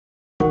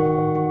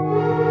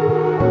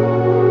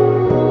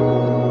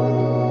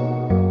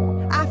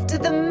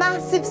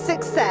massive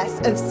success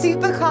of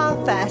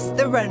Supercar Fest,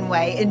 the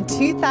Runway, in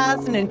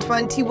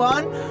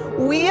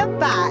 2021, we are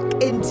back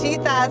in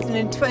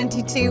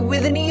 2022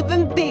 with an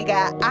even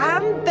bigger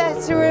and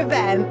better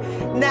event,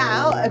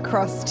 now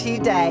across 2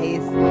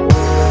 days.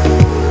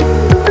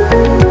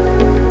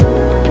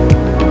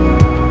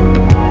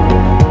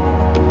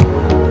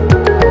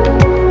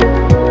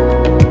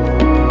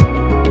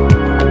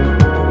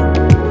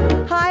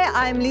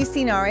 I'm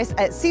Lucy Norris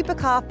at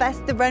Supercar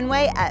Fest, the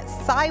Runway at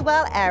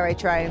Sywell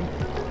Aerodrome.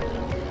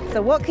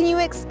 So what can you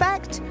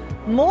expect?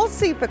 More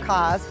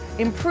supercars,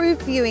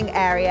 improved viewing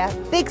area,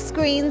 big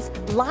screens,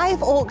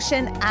 live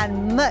auction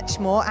and much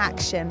more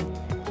action.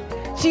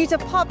 Due to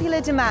popular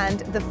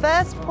demand, the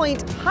First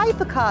Point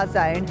hypercar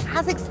zone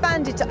has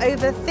expanded to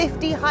over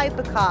 50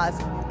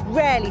 hypercars,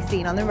 rarely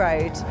seen on the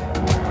road.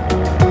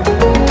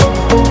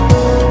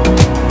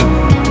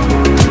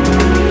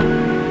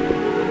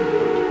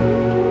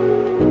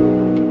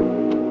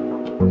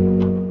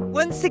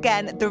 Once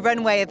again, the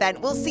Runway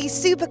event will see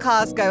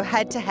supercars go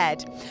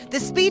head-to-head. The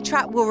speed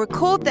trap will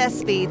record their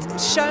speeds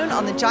shown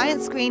on the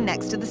giant screen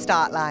next to the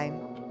start line.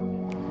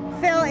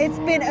 Phil, it's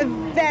been a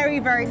very,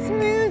 very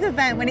smooth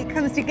event when it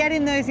comes to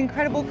getting those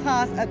incredible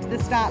cars up to the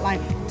start line.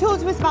 Talk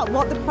to us about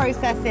what the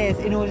process is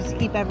in order to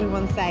keep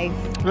everyone safe.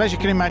 Well, as you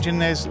can imagine,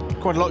 there's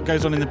quite a lot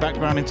goes on in the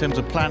background in terms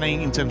of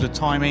planning, in terms of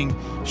timing,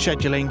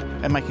 scheduling,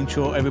 and making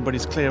sure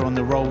everybody's clear on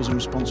the roles and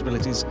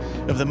responsibilities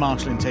of the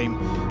marshalling team.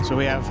 So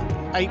we have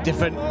 8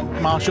 different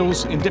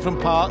marshals in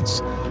different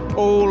parts,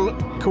 all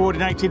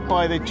coordinated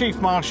by the Chief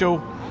Marshal,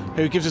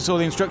 who gives us all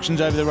the instructions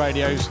over the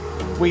radios.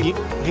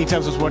 He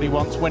tells us what he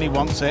wants, when he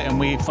wants it, and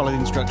we follow the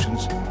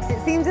instructions. It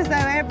seems as though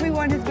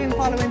everyone has been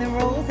following the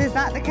rules. Is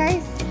that the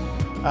case?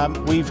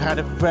 We've had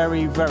a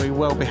very, very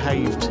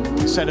well-behaved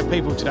set of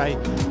people today,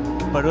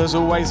 but as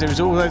always, there is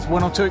always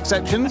 1 or 2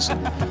 exceptions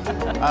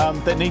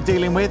that need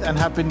dealing with and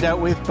have been dealt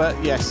with.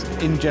 But yes,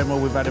 in general,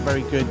 we've had a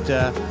very good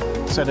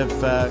set of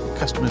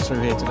customers through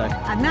here today.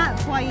 And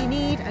that's why you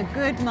need a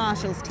good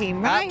marshals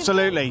team, right?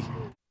 Absolutely.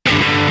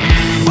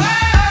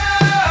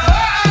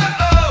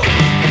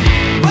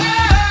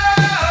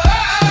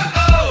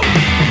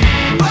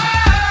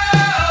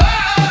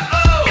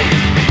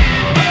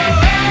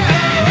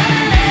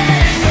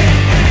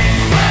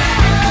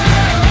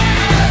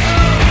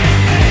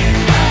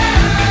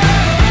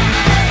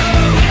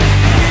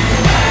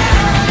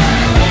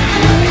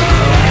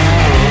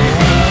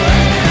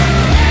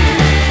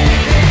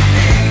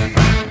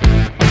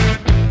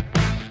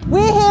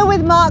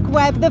 Mark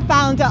Webb, the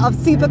founder of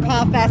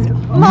Supercar Fest.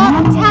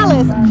 Mark, tell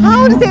us,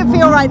 how does it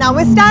feel right now?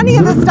 We're standing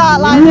at the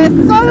start line,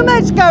 there's so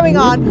much going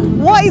on.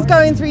 What is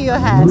going through your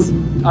head?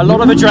 A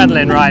lot of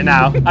adrenaline right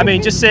now. I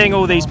mean, just seeing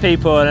all these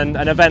people and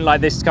an event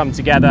like this come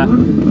together.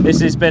 This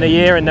has been a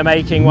year in the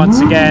making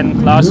once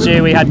again. Last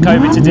year we had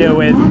COVID to deal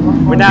with.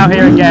 We're now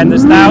here again.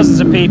 There's thousands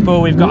of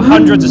people. We've got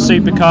hundreds of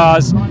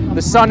supercars.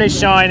 The sun is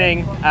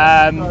shining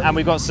and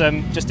we've got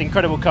some just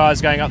incredible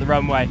cars going up the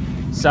runway.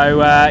 So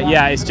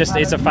yeah,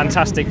 it's a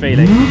fantastic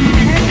feeling.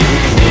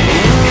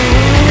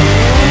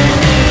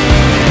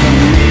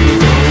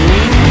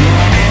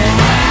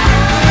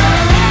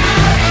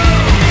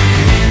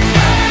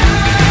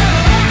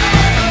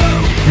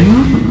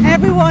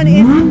 Everyone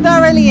is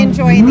thoroughly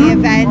enjoying the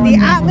event. The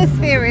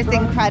atmosphere is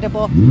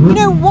incredible. You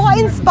know, what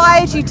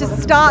inspired you to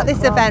start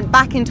this event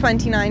back in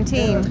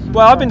 2019?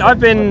 Well, I've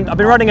been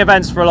running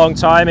events for a long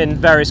time in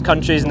various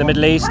countries in the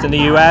Middle East and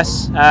the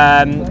US,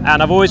 and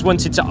I've always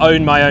wanted to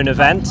own my own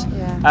event.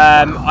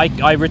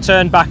 I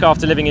returned back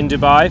after living in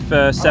Dubai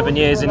for 7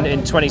 years in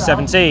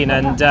 2017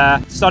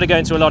 and started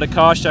going to a lot of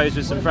car shows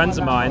with some friends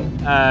of mine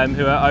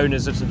who are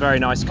owners of some very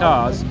nice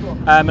cars,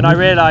 and I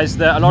realised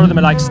that a lot of them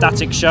are like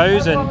static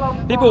shows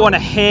and people want to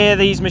hear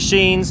these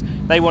machines,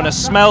 they want to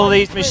smell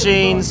these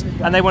machines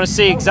and they want to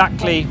see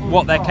exactly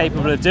what they're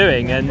capable of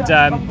doing, and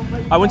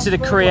I wanted to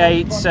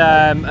create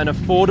an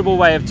affordable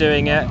way of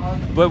doing it,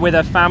 but with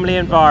a family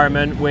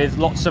environment with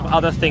lots of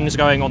other things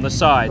going on the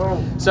side.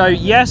 So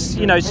yes,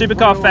 you know,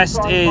 Supercar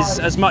Fest is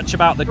as much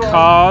about the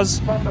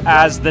cars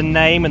as the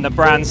name and the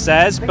brand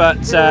says, but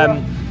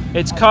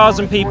it's cars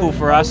and people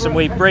for us, and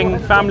we bring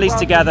families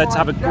together to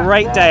have a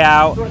great day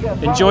out,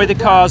 enjoy the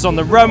cars on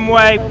the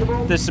runway.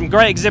 There's some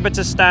great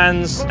exhibitor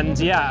stands, and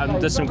yeah,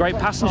 there's some great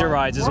passenger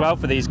rides as well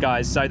for these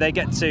guys, so they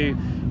get to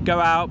go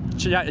out,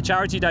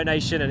 charity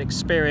donation, and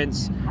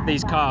experience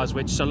these cars,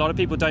 which a lot of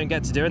people don't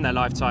get to do in their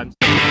lifetime.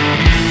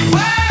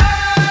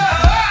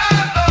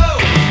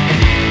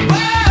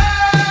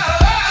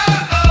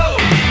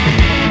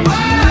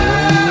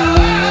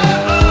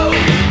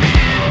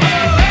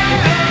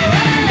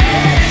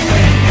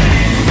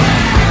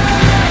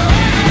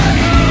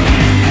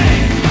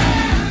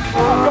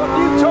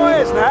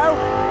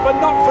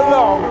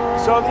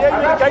 So the aim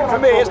of the game for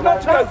me is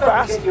not to go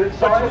fast,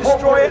 but to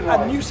destroy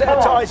a new set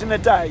of tyres in a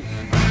day.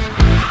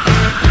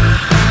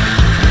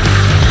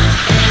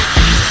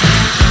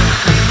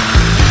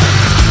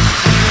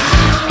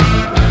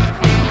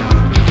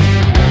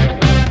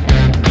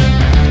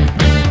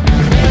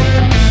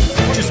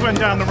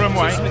 down the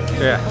runway.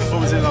 Yeah.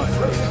 What was it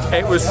like?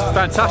 It was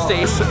fantastic.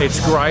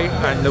 It's great,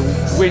 and the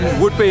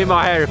wind would be in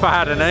my hair if I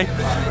had any.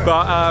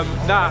 But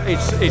no,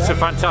 it's a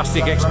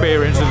fantastic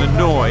experience, and the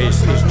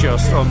noise is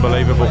just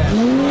unbelievable.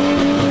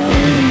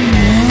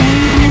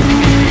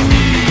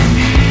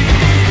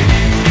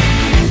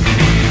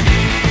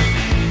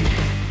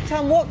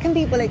 What can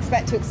people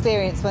expect to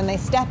experience when they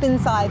step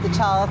inside the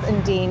Charles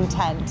and Dean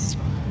tent?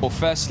 Well,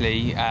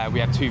 firstly, we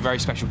have two very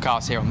special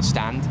cars here on the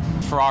stand,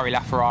 Ferrari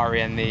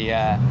LaFerrari and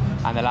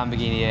the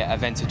Lamborghini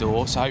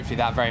Aventador, so hopefully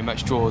that very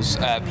much draws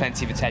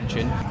plenty of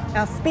attention.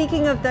 Now,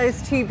 speaking of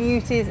those two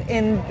beauties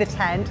in the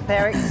tent,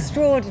 they're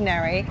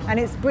extraordinary, and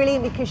it's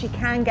brilliant because you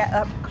can get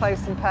up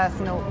close and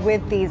personal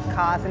with these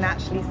cars and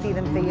actually see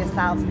them for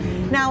yourselves.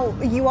 Now,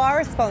 you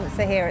are a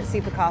sponsor here at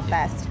Supercar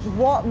Fest.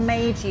 What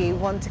made you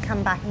want to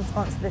come back and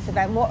sponsor this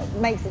event? What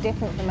makes it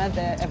different from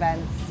other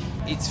events?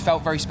 It's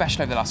felt very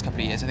special over the last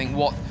couple of years. I think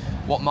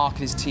what Mark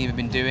and his team have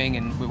been doing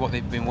and with what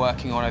they've been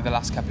working on over the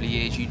last couple of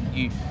years,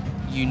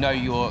 you know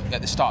you're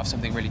at the start of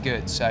something really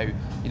good. So,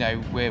 you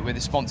know, we're the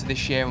sponsor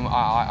this year, and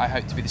I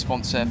hope to be the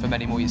sponsor for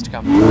many more years to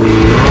come.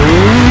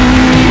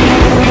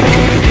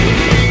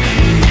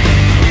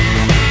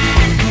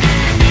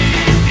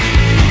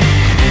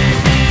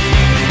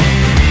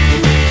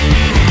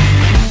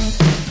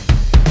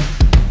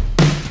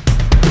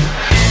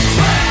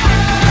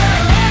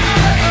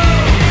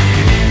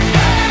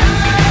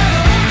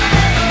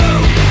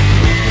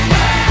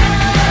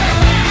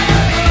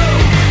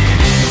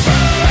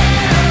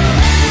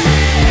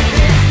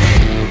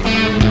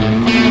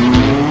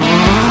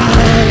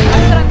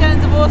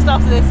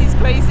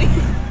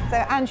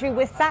 Andrew,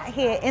 we're sat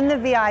here in the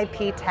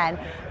VIP tent.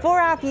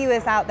 For our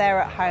viewers out there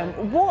at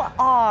home, what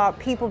are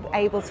people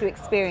able to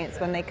experience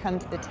when they come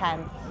to the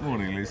tent?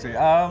 Morning, Lucy.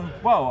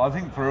 Well, I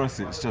think for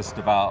us it's just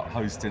about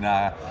hosting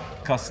our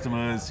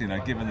customers, you know,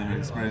 giving them an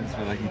experience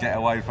where they can get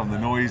away from the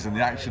noise and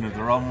the action of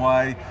the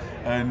runway,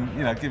 and,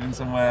 you know, giving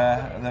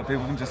somewhere that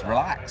people can just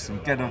relax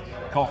and get a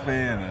coffee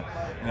and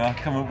you know,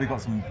 come up. We've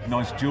got some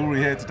nice jewellery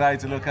here today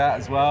to look at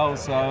as well.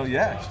 So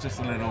yeah, it's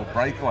just a little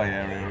breakaway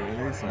area,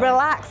 really. So.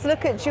 Relax,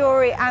 look at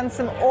jewellery and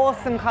some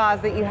awesome cars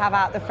that you have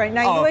out the front.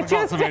 Now, you were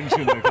just to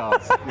mention the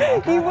cars.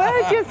 Yeah. You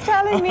were just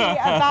telling me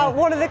about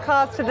one of the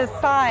cars to the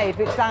side,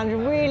 which sounded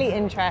really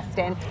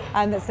interesting,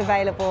 and that's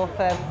available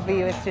for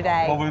viewers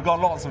today. Well, we've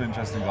got lots of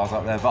interesting cars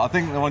up there, but I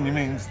think the one you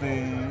mean is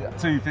the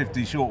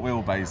 250 short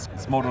wheelbase.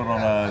 It's modelled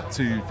on a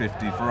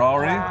 250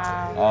 Ferrari,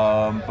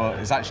 wow. But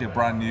it's actually a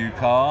brand new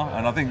car,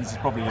 and I think this is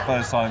probably the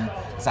first time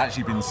it's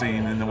actually been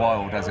seen in the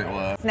wild, as it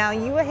were. Now,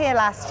 you were here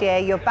last year,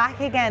 you're back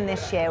again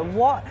this year.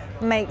 What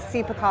makes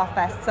Supercar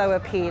Fest so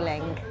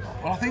appealing?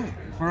 Well, I think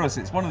for us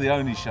it's one of the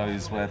only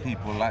shows where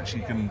people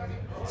actually can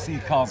see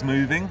cars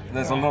moving.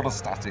 There's a lot of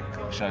static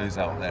shows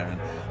out there, and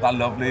they're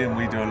lovely, and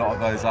we do a lot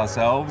of those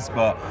ourselves,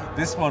 but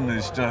this one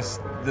is just,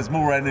 there's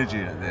more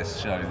energy at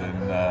this show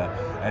than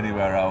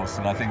anywhere else,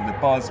 and I think the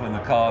buzz when the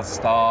cars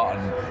start,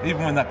 and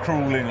even when they're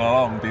crawling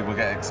along, people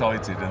get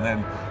excited, and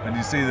then when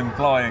you see them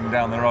flying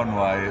down the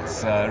runway,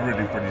 it's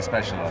really pretty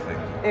special, I think.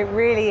 It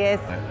really is.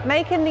 Yeah.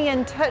 Making the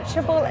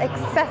untouchable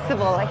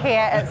accessible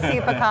here at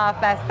Supercar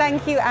Fest.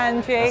 Thank you,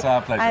 Andrew. It's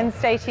our pleasure. And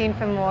stay tuned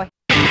for more.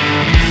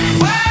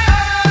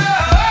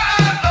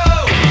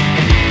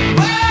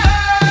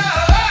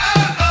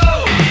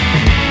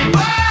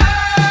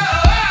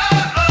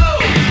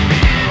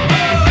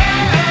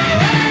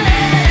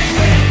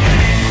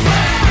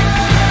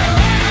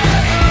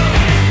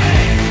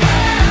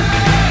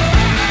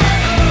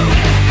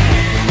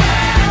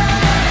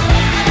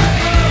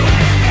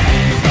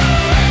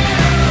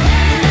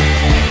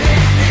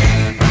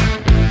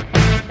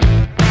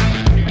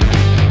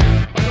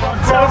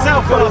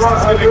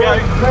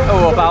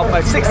 Oh,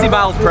 about 60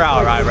 miles per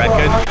hour, I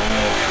reckon.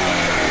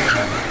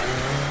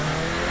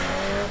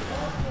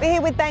 We're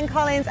here with Ben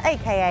Collins,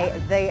 aka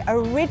the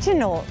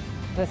original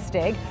The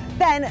Stig.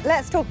 Ben,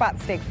 let's talk about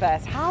The Stig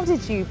first. How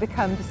did you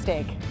become The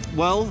Stig?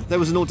 Well, there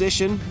was an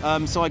audition,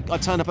 so I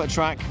turned up at a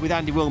track with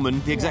Andy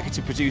Willman, the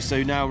executive producer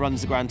who now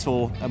runs the Grand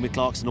Tour, and with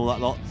Clarkson and all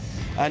that lot.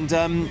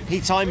 And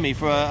he timed me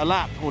for a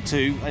lap or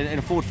two in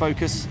a Ford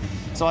Focus.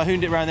 So I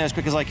hooned it around there as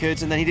quick as I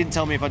could, and then he didn't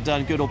tell me if I'd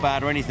done good or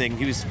bad or anything.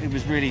 He was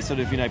really sort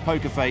of, you know,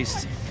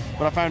 poker-faced.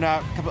 But I found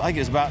out, I think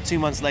it was about 2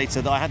 months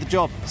later, that I had the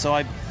job.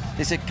 So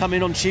they said, come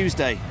in on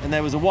Tuesday, and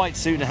there was a white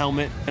suit and a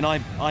helmet, and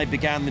I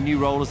began the new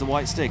role as the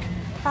White Stig.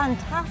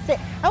 Fantastic.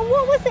 And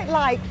what was it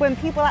like when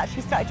people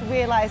actually started to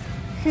realise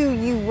who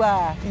you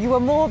were? You were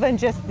more than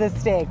just The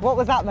Stig. What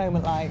was that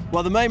moment like?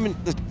 Well, the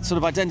moment the sort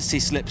of identity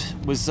slipped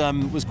was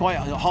quite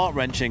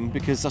heart-wrenching,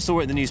 because I saw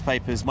it in the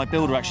newspapers. My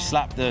builder actually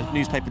slapped the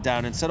newspaper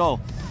down and said, "Oh,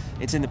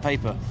 it's in the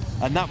paper,"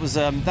 and that was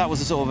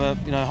a sort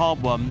of a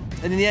hard one.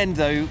 And in the end,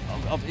 though,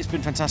 it's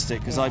been fantastic,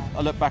 because I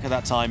look back at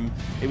that time.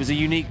 It was a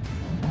unique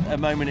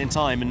moment in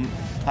time, and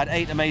had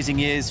 8 amazing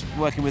years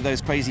working with those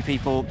crazy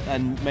people,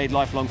 and made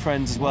lifelong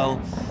friends as well.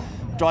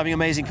 Driving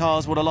amazing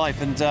cars, what a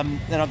life. And then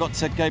I got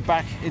to go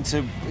back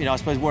into, I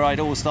suppose, where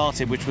I'd all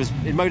started, which was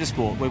in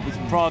motorsport,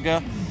 with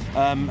Praga,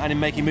 and in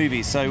making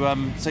movies. So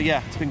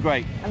yeah, it's been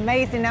great.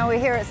 Amazing. Now we're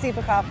here at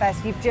Supercar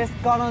Fest. You've just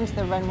gone onto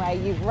the runway.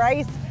 You've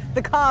raced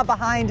the car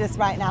behind us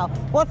right now.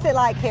 What's it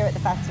like here at the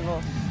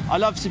festival? I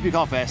love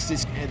Supercar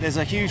Fest. There's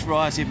a huge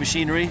variety of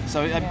machinery.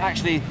 So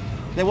actually,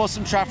 there was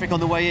some traffic on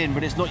the way in,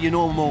 but it's not your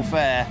normal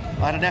fare.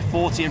 I had an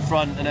F40 in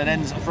front and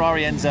a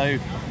Ferrari Enzo,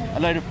 a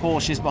load of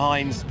Porsches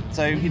behind.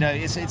 So, you know,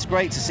 it's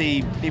great to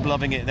see people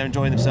loving it. They're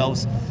enjoying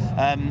themselves.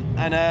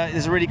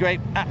 There's a really great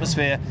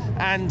atmosphere.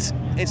 And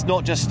it's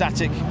not just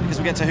static, because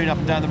we get to hoon up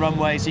and down the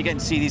runway, so you get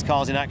to see these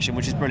cars in action,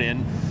 which is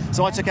brilliant.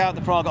 So I took out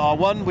the Praga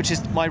R1, which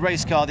is my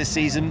race car this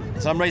season.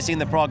 So I'm racing in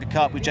the Praga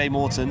Cup with Jay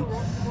Morton.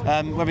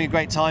 We're having a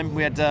great time.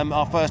 We had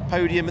our first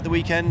podium at the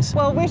weekend.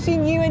 Well,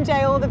 wishing you and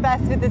Jay all the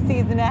best with the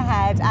season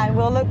ahead, and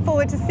we'll look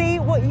forward to see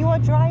what you are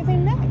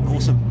driving next.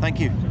 Awesome, thank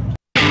you.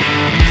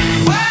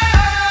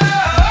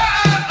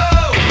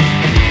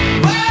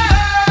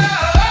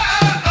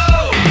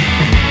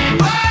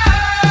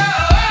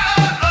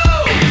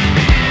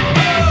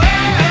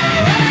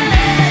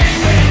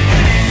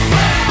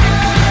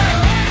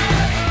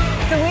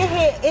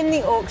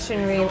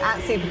 Auction room at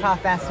Supercar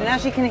Fest, and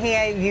as you can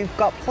hear, you've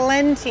got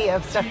plenty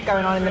of stuff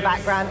going on in the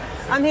background.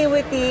 I'm here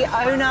with the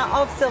owner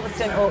of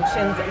Silverstone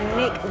Auctions,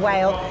 Nick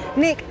Whale.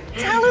 Nick,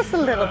 tell us a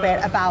little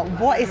bit about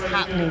what is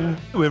happening.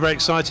 We're very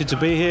excited to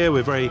be here.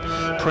 We're very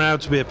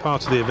proud to be a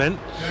part of the event.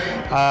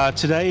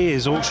 Today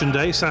is auction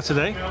day,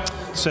 Saturday.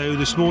 So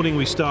this morning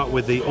we start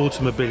with the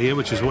automobilia,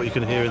 which is what you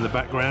can hear in the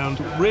background.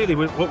 Really,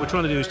 what we're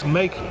trying to do is to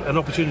make an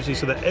opportunity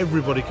so that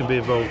everybody can be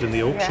involved in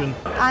the auction.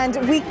 Yeah.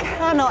 And we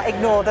cannot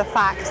ignore the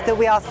fact that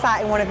we are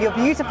sat in one of your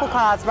beautiful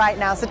cars right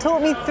now. So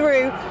talk me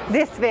through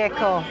this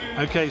vehicle.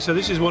 Okay, so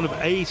this is one of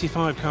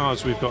 85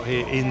 cars we've got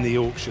here in the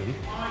auction.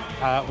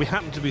 We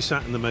happen to be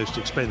sat in the most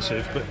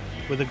expensive, but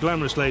with a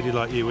glamorous lady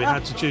like you, we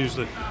had to choose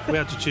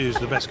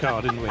the best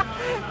car, didn't we?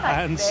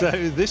 And so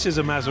this is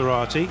a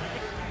Maserati.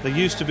 There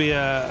used to be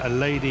a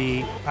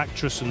lady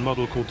actress and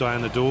model called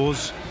Diana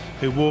Dawes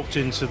who walked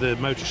into the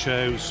motor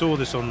show, saw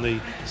this on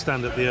the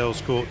stand at the Earl's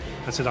Court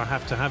and said, I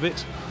have to have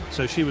it.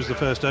 So she was the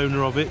first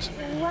owner of it,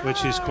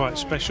 which is quite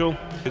special.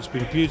 It's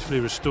been beautifully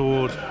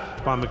restored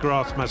by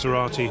McGrath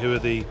Maserati, who are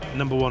the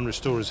 #1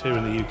 restorers here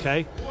in the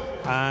UK.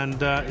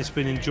 And it's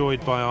been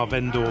enjoyed by our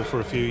vendor for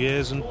a few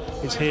years, and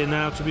it's here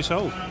now to be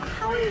sold.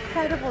 How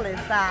incredible is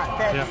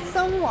that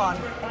someone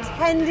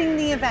attending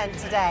the event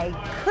today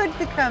could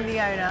become the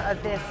owner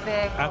of this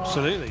vehicle?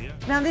 Absolutely, yeah.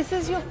 Now, this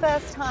is your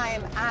first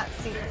time at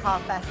Supercar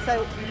Fest,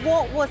 so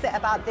what was it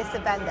about this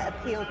event that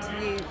appealed to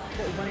you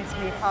that you wanted to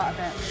be a part of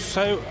it?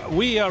 So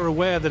we are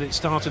aware that it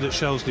started at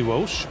Shelsley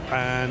Walsh,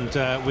 and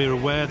we're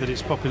aware that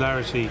its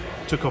popularity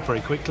took off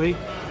very quickly.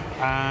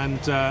 And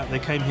they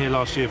came here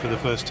last year for the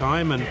first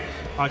time, and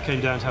I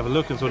came down to have a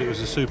look and thought it was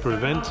a super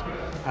event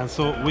and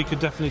thought we could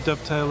definitely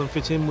dovetail and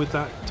fit in with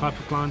that type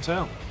of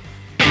clientele.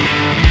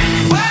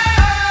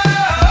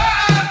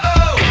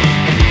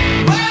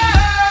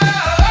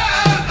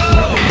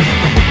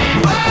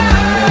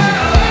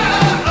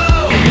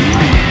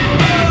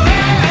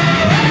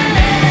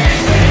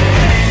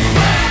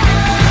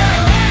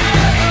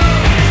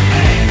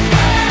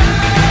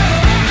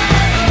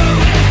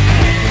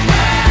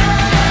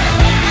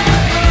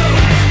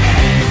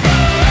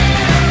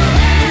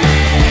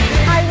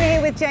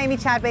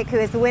 Chadwick, who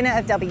is the winner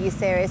of W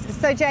Series.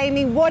 So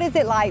Jamie, what is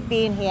it like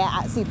being here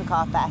at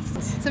Supercar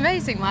Fest? It's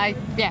amazing,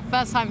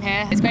 first time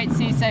here. It's great to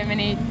see so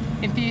many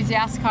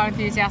car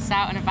enthusiasts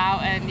out and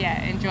about and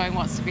enjoying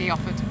what's to be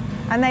offered.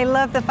 And they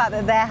love the fact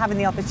that they're having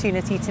the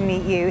opportunity to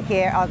meet you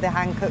here at the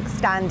Hankook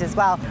stand as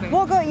well.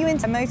 What got you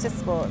into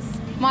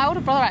motorsports? My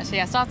older brother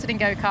actually, I started in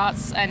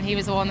go-karts and he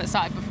was the one that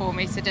started before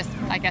me, so just,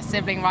 I guess,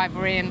 sibling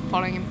rivalry and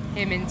following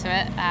him into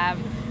it.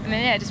 And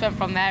then it just went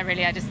from there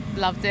really. I just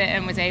loved it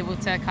and was able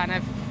to kind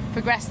of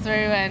progress through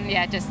and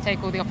just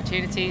take all the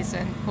opportunities,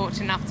 and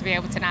fortunate enough to be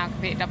able to now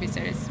compete at W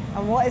Series.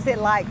 And what is it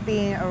like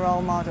being a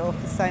role model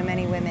for so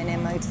many women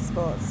in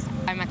motorsports?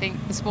 I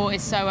think the sport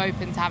is so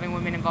open to having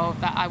women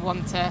involved that I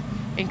want to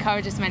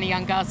encourage as many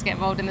young girls to get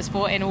involved in the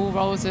sport in all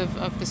roles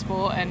of the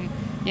sport, and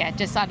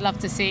I'd love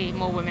to see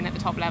more women at the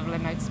top level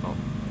in motorsport.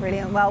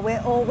 Brilliant. Well,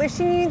 we're all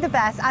wishing you the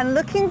best and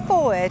looking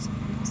forward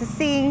to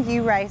seeing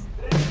you race.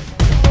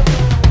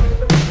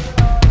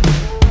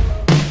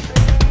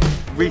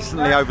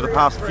 Recently, over the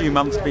past few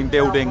months, been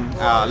building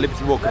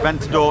Liberty Walk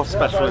Aventador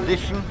Special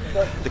Edition.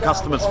 The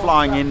customer's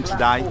flying in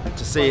today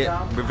to see it,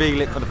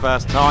 reveal it for the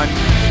first time.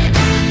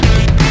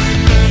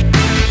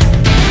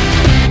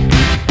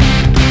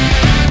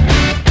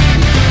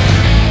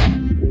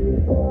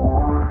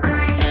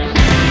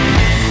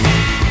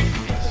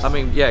 I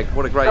mean,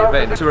 what a great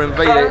event. To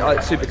unveil it at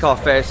Supercar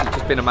Fest, it's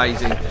just been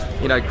amazing.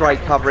 You know, great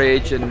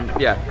coverage, and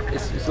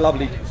it's a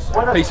lovely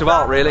piece of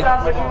art, really.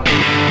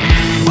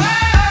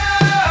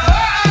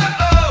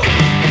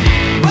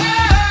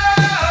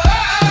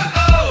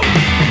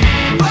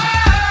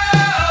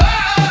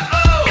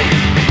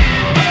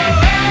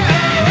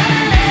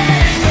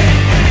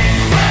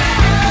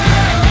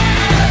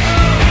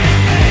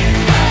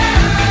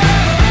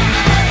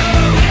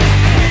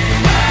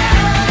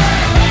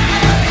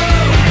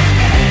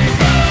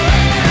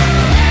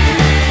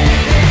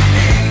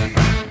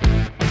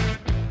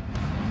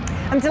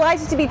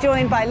 delighted to be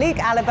joined by Luke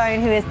Allibone,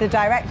 who is the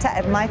director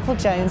at Michael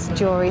Jones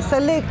Jewellery. So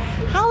Luke,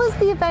 how has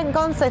the event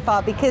gone so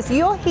far? Because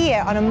you're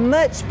here on a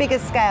much bigger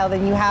scale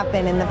than you have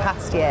been in the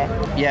past year.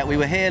 Yeah, we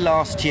were here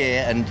last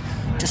year and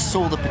just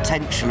saw the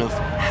potential of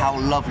how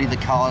lovely the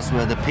cars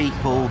were, the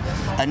people,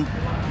 and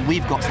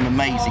we've got some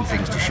amazing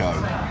things to show.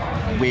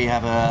 We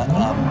have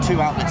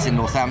 2 outlets in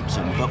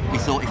Northampton, but we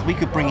thought if we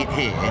could bring it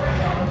here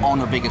on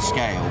a bigger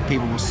scale,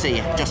 people will see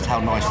just how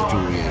nice the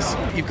jewellery is.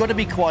 You've got to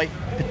be quite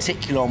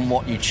particular on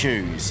what you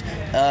choose.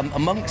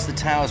 Amongst the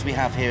towers we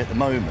have here at the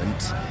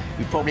moment,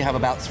 we probably have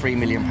about £3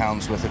 million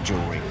worth of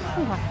jewellery.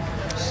 Oh my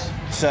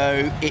gosh.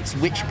 So it's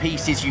which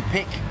pieces you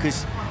pick,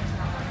 because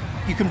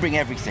you can bring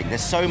everything.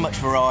 There's so much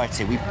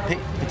variety. We pick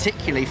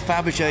particularly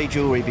Fabergé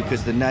jewellery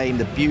because the name,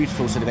 the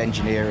beautiful sort of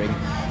engineering.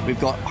 We've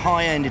got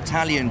high-end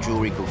Italian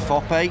jewellery called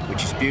Foppe,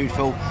 which is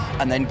beautiful,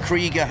 and then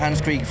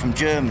Hans Krieger from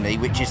Germany,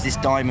 which is this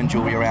diamond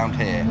jewellery around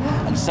here.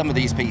 And some of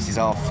these pieces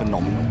are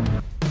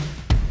phenomenal.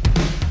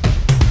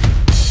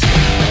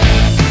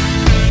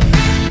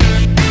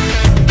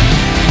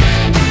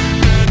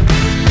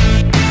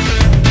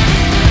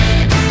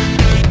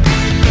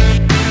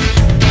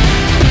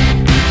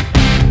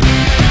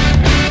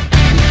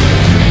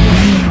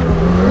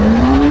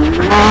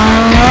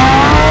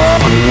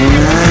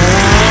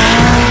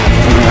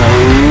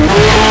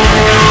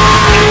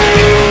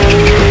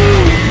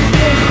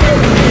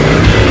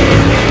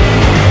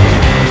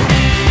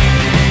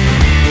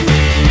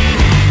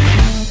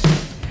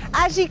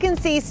 As you can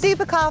see,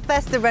 Supercar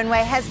Fest, the Runway,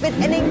 has been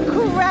an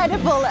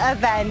incredible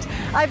event.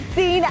 I've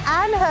seen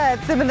and heard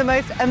some of the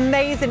most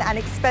amazing and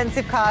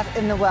expensive cars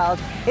in the world.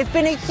 It's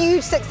been a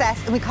huge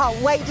success and we can't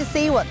wait to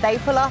see what they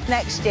pull off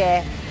next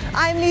year.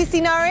 I'm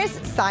Lucy Norris,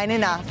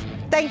 signing off.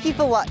 Thank you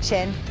for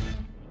watching.